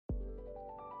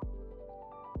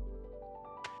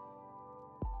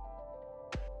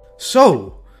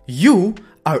So, you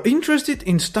are interested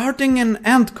in starting an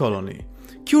ant colony,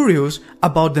 curious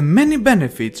about the many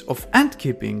benefits of ant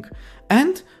keeping,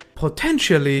 and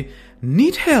potentially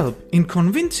need help in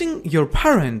convincing your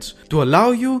parents to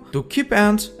allow you to keep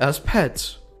ants as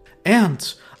pets.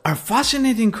 Ants are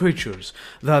fascinating creatures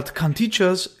that can teach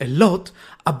us a lot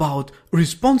about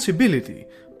responsibility,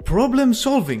 problem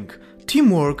solving,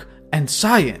 teamwork, and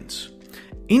science.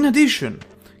 In addition,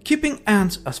 keeping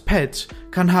ants as pets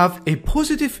can have a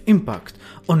positive impact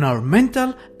on our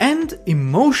mental and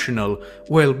emotional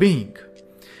well-being.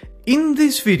 In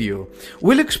this video,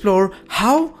 we'll explore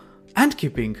how ant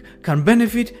keeping can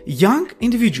benefit young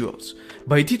individuals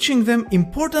by teaching them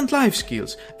important life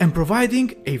skills and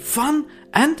providing a fun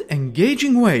and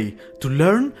engaging way to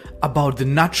learn about the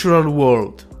natural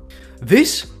world.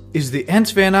 This is the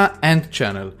Ants Ant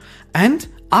channel, and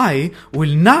I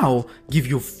will now give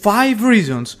you 5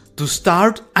 reasons to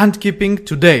start ant keeping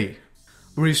today.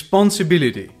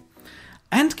 Responsibility.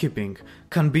 Ant keeping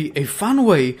can be a fun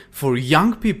way for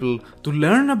young people to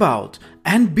learn about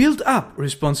and build up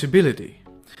responsibility.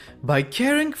 By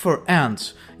caring for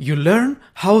ants, you learn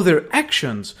how their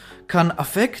actions can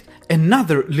affect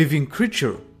another living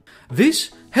creature.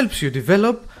 This helps you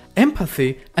develop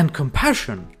empathy and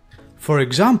compassion. For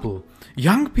example,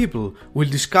 young people will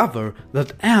discover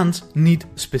that ants need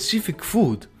specific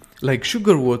food, like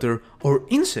sugar water or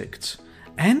insects,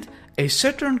 and a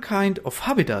certain kind of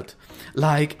habitat,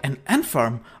 like an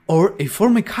antfarm or a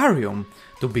formicarium,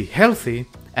 to be healthy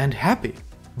and happy.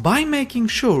 By making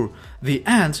sure the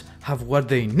ants have what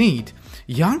they need,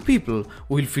 young people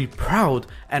will feel proud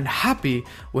and happy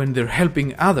when they're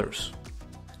helping others.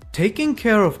 Taking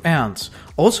care of ants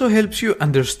also helps you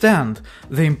understand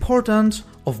the importance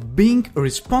of being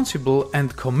responsible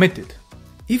and committed.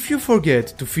 If you forget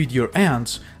to feed your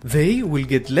ants, they will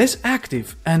get less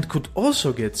active and could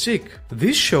also get sick.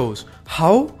 This shows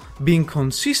how being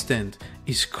consistent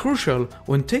is crucial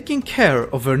when taking care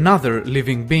of another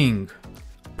living being.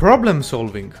 Problem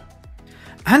solving.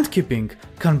 Ant keeping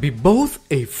can be both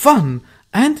a fun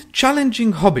and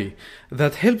challenging hobby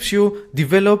that helps you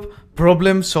develop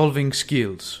problem-solving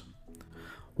skills.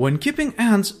 When keeping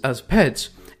ants as pets,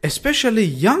 especially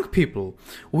young people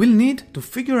will need to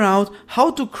figure out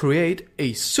how to create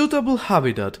a suitable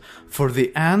habitat for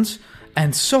the ants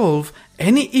and solve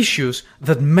any issues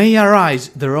that may arise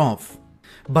thereof.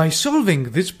 By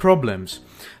solving these problems,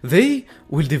 they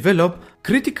will develop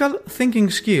critical thinking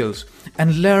skills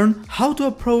and learn how to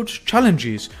approach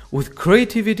challenges with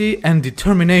creativity and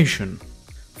determination.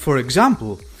 For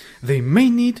example, they may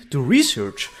need to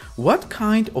research what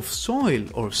kind of soil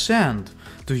or sand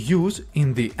to use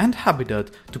in the ant habitat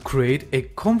to create a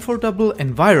comfortable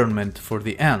environment for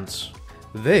the ants.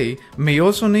 They may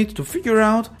also need to figure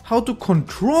out how to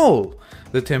control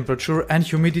the temperature and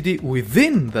humidity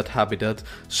within that habitat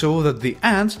so that the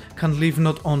ants can live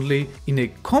not only in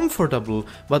a comfortable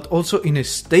but also in a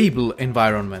stable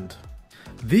environment.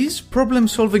 These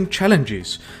problem-solving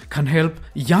challenges can help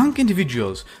young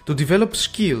individuals to develop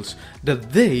skills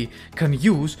that they can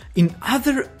use in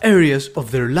other areas of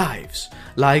their lives,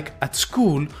 like at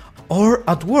school or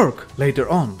at work later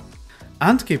on.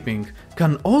 Ant keeping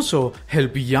can also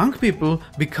help young people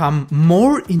become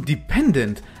more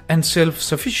independent and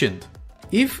self-sufficient.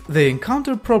 If they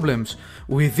encounter problems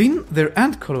within their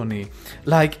ant colony,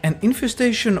 like an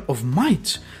infestation of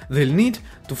mites, they'll need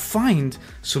to find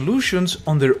solutions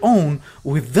on their own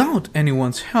without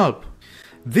anyone's help.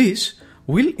 This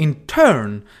will in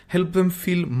turn help them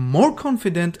feel more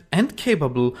confident and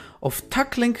capable of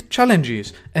tackling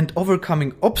challenges and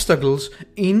overcoming obstacles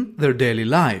in their daily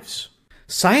lives.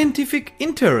 Scientific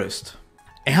interest.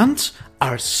 Ants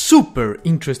are super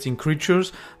interesting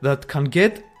creatures that can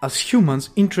get us humans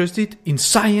interested in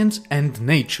science and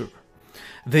nature.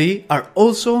 They are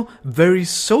also very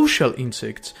social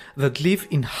insects that live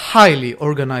in highly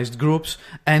organized groups,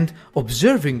 and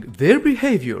observing their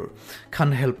behavior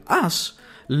can help us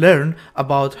learn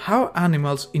about how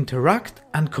animals interact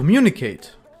and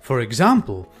communicate. For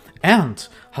example, ants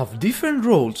have different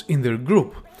roles in their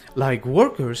group, like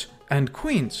workers and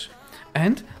queens,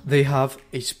 and they have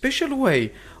a special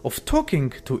way of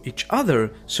talking to each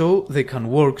other so they can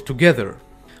work together.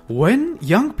 When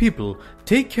young people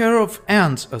take care of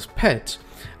ants as pets,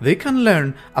 they can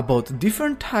learn about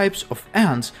different types of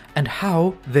ants and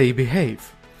how they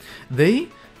behave. They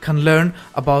can learn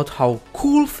about how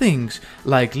cool things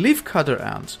like leafcutter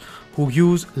ants, who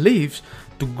use leaves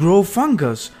to grow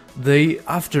fungus they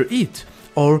after eat,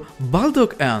 or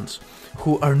bulldog ants,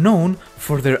 who are known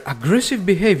for their aggressive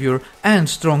behavior and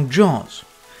strong jaws.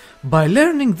 By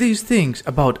learning these things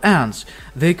about ants,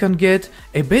 they can get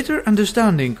a better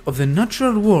understanding of the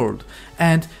natural world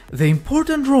and the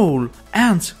important role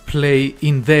ants play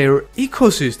in their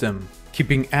ecosystem.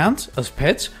 Keeping ants as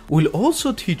pets will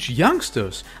also teach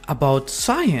youngsters about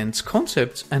science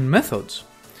concepts and methods.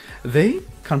 They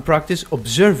can practice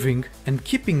observing and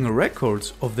keeping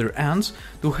records of their ants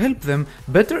to help them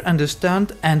better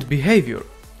understand ant behavior.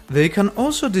 They can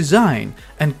also design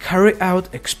and carry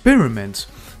out experiments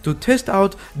to test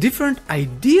out different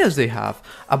ideas they have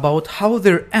about how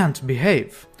their ants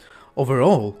behave.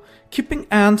 Overall, keeping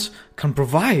ants can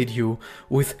provide you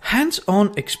with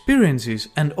hands-on experiences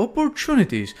and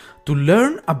opportunities to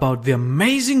learn about the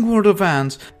amazing world of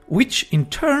ants, which in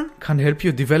turn can help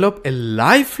you develop a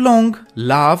lifelong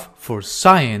love for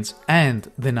science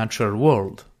and the natural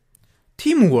world.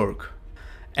 Teamwork.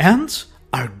 Ants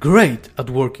are great at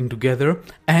working together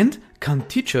and can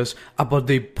teach us about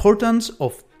the importance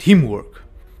of teamwork.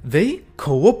 They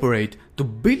cooperate to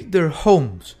build their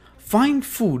homes, find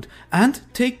food and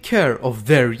take care of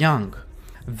their young.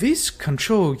 This can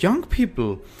show young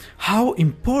people how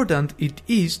important it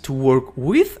is to work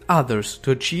with others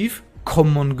to achieve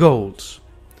common goals.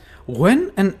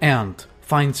 When an ant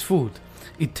finds food,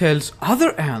 it tells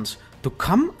other ants to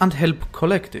come and help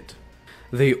collect it.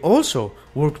 They also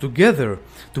work together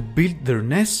to build their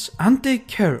nests and take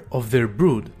care of their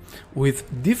brood,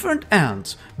 with different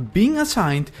ants being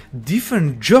assigned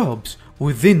different jobs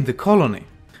within the colony.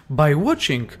 By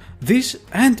watching these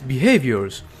ant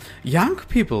behaviors, young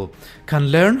people can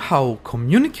learn how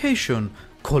communication,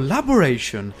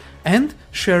 collaboration, and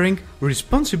sharing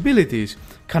responsibilities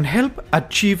can help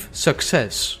achieve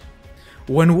success.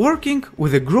 When working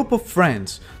with a group of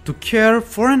friends to care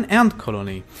for an ant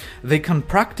colony, they can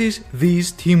practice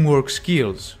these teamwork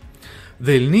skills.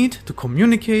 They'll need to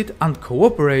communicate and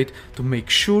cooperate to make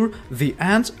sure the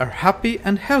ants are happy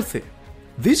and healthy.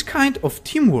 This kind of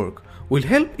teamwork will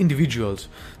help individuals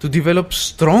to develop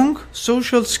strong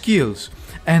social skills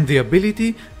and the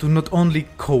ability to not only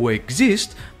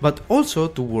coexist but also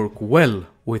to work well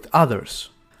with others.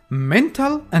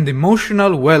 Mental and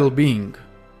emotional well-being.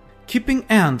 Keeping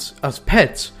ants as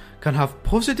pets can have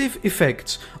positive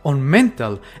effects on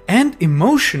mental and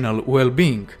emotional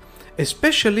well-being,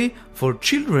 especially for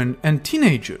children and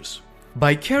teenagers.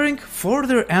 By caring for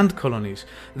their ant colonies,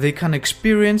 they can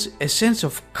experience a sense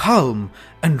of calm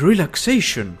and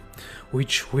relaxation,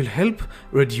 which will help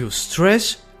reduce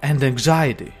stress and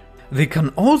anxiety. They can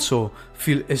also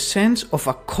feel a sense of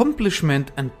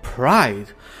accomplishment and pride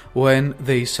when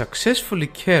they successfully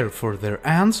care for their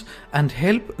ants and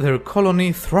help their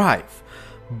colony thrive,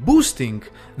 boosting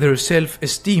their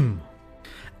self-esteem.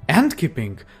 Ant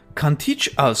keeping can teach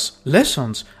us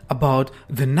lessons about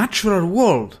the natural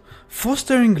world,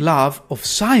 fostering love of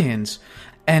science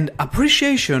and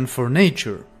appreciation for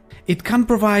nature. It can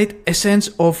provide a sense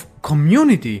of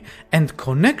community and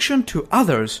connection to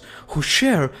others who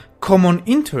share common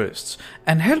interests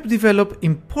and help develop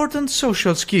important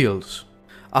social skills.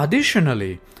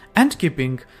 Additionally, ant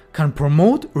keeping can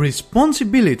promote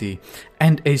responsibility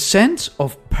and a sense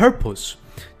of purpose,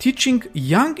 teaching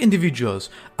young individuals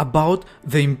about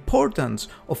the importance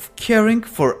of caring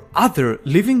for other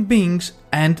living beings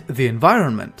and the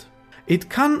environment. It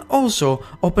can also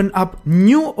open up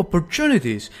new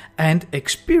opportunities and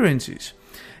experiences,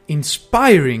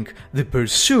 inspiring the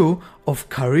pursuit of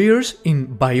careers in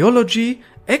biology,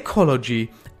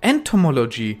 ecology,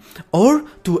 entomology, or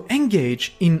to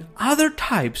engage in other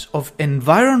types of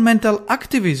environmental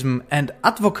activism and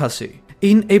advocacy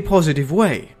in a positive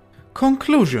way.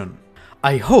 Conclusion.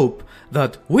 I hope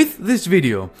that with this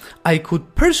video I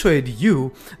could persuade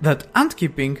you that ant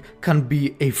keeping can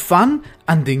be a fun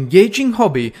and engaging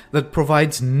hobby that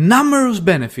provides numerous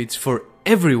benefits for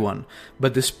everyone,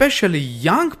 but especially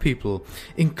young people,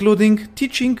 including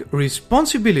teaching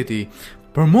responsibility,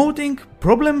 promoting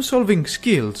problem-solving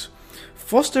skills,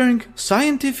 fostering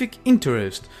scientific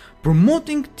interest,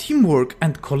 promoting teamwork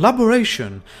and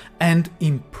collaboration, and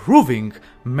improving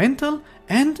mental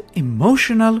and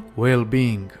emotional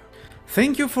well-being.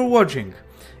 Thank you for watching.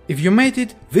 If you made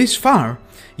it this far,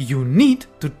 you need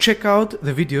to check out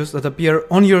the videos that appear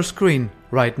on your screen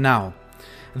right now.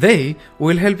 They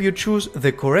will help you choose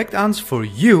the correct ants for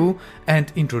you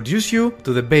and introduce you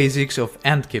to the basics of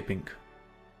ant keeping.